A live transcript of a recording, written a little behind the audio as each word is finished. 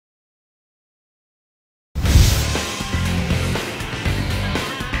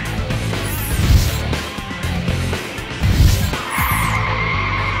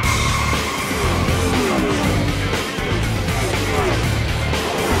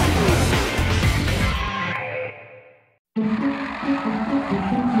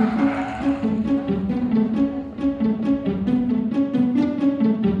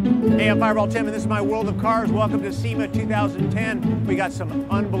Fireball Tim, and this is my world of cars. Welcome to SEMA 2010. We got some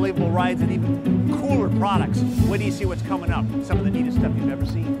unbelievable rides and even cooler products. Wait till you see what's coming up. Some of the neatest stuff you've ever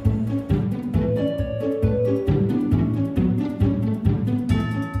seen.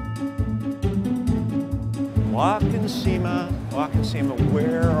 Walking SEMA,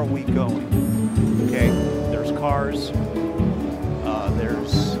 where are we going? Okay, there's cars.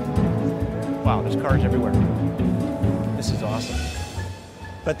 There's cars everywhere. This is awesome.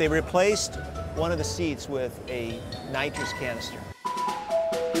 But they replaced one of the seats with a nitrous canister.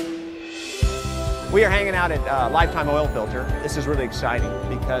 We are hanging out at Lifetime Oil Filter. This is really exciting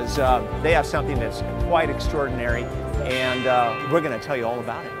because they have something that's quite extraordinary, and we're going to tell you all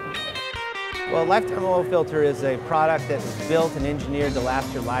about it. Well, Lifetime Oil Filter is a product that's built and engineered to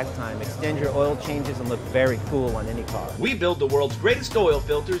last your lifetime, extend your oil changes, and look very cool on any car. We build the world's greatest oil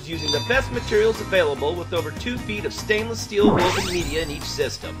filters using the best materials available with over 2 feet of stainless steel woven media in each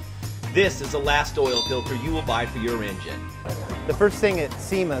system. This is the last oil filter you will buy for your engine. The first thing at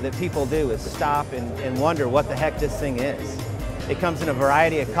SEMA that people do is stop and wonder what the heck this thing is. It comes in a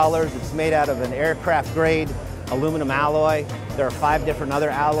variety of colors. It's made out of an aircraft grade aluminum alloy. There are 5 different other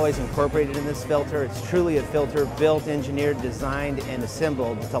alloys incorporated in this filter. It's truly a filter built, engineered, designed, and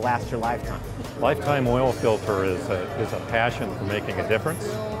assembled to last your lifetime. Lifetime Oil Filter is a passion for making a difference.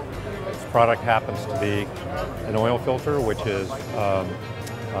 This product happens to be an oil filter which is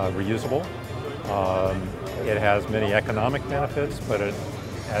reusable. It has many economic benefits, but it,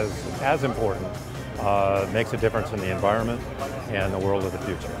 as important, makes a difference in the environment and the world of the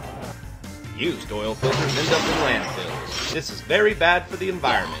future. Used oil filters end up in landfills. This is very bad for the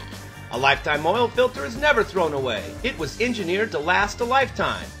environment. A Lifetime oil filter is never thrown away. It was engineered to last a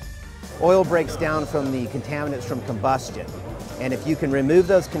lifetime. Oil breaks down from the contaminants from combustion. And if you can remove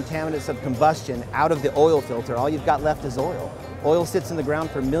those contaminants of combustion out of the oil filter, all you've got left is oil. Oil sits in the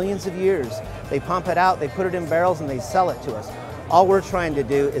ground for millions of years. They pump it out, they put it in barrels, and they sell it to us. All we're trying to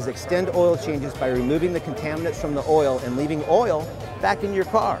do is extend oil changes by removing the contaminants from the oil and leaving oil back in your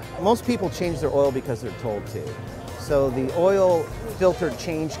car. Most people change their oil because they're told to. So the oil filter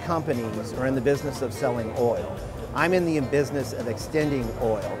change companies are in the business of selling oil. I'm in the business of extending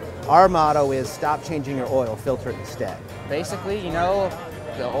oil. Our motto is stop changing your oil, filter it instead. Basically, you know,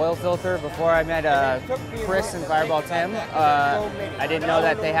 the oil filter, before I met Chris and Fireball Tim, I didn't know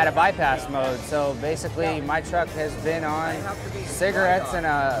that they had a bypass mode. So basically my truck has been on cigarettes and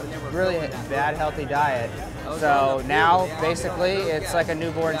a really bad healthy diet. So now basically it's like a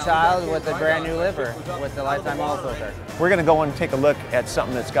newborn child with a brand new liver with the Lifetime oil filter. We're going to go and take a look at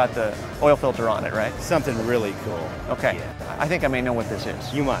something that's got the oil filter on it, right? Something really cool. Okay. Yeah. I think I may know what this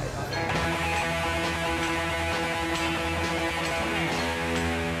is. You might.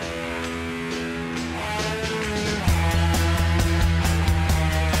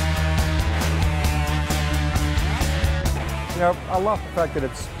 You know, I love the fact that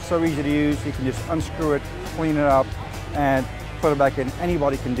it's so easy to use. You can just unscrew it, clean it up, and put it back in.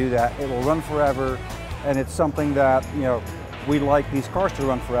 Anybody can do that. It will run forever, and it's something that, you know, we like these cars to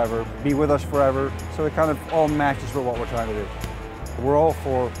run forever, be with us forever, so it kind of all matches with what we're trying to do. We're all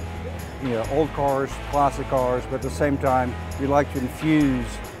for, you know, old cars, classic cars, but at the same time, we like to infuse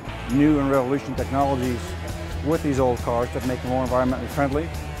new and revolutionary technologies with these old cars that make them more environmentally friendly.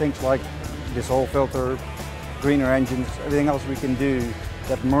 Things like this oil filter, greener engines, everything else we can do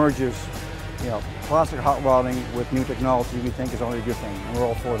that merges, you know, classic hot rodding with new technology we think is only a good thing, and we're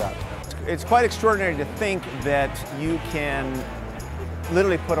all for that. It's quite extraordinary to think that you can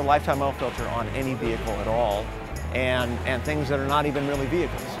literally put a Lifetime oil filter on any vehicle at all, and things that are not even really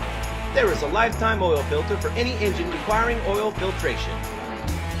vehicles. There is a Lifetime oil filter for any engine requiring oil filtration.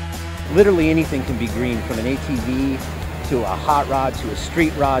 Literally anything can be green, from an ATV to a hot rod, to a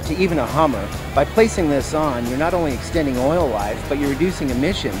street rod, to even a Hummer. By placing this on, you're not only extending oil life, but you're reducing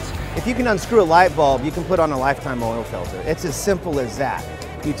emissions. If you can unscrew a light bulb, you can put on a Lifetime oil filter. It's as simple as that.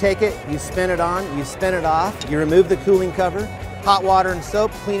 You take it, you spin it on, you spin it off, you remove the cooling cover, hot water and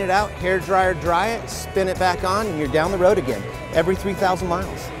soap, clean it out, hair dryer, dry it, spin it back on, and you're down the road again every 3,000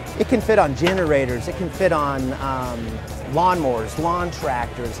 miles. It can fit on generators, it can fit on lawnmowers, lawn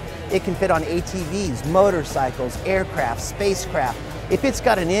tractors, it can fit on ATVs, motorcycles, aircraft, spacecraft. If it's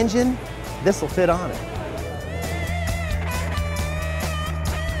got an engine, this will fit on it.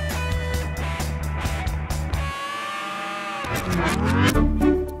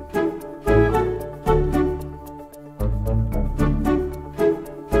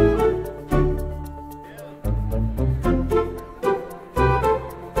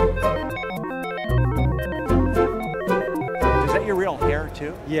 Is that your real hair, Tim?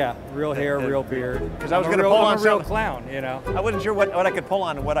 too? Yeah, real hair, real beard. Because I was going to pull on I'm a real something. clown, you know. I wasn't sure what I could pull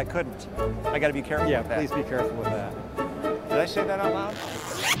on and what I couldn't. I got to be careful with that. Please be careful with that. Did I say that out loud?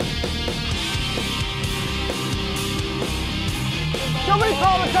 Somebody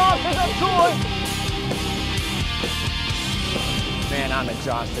call the cops, pick up Troy! Man, I'm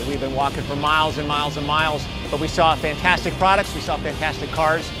exhausted. We've been walking for miles and miles and miles, but we saw fantastic products, we saw fantastic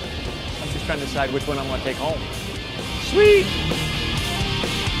cars. I'm just trying to decide which one I'm going to take home. Sweet!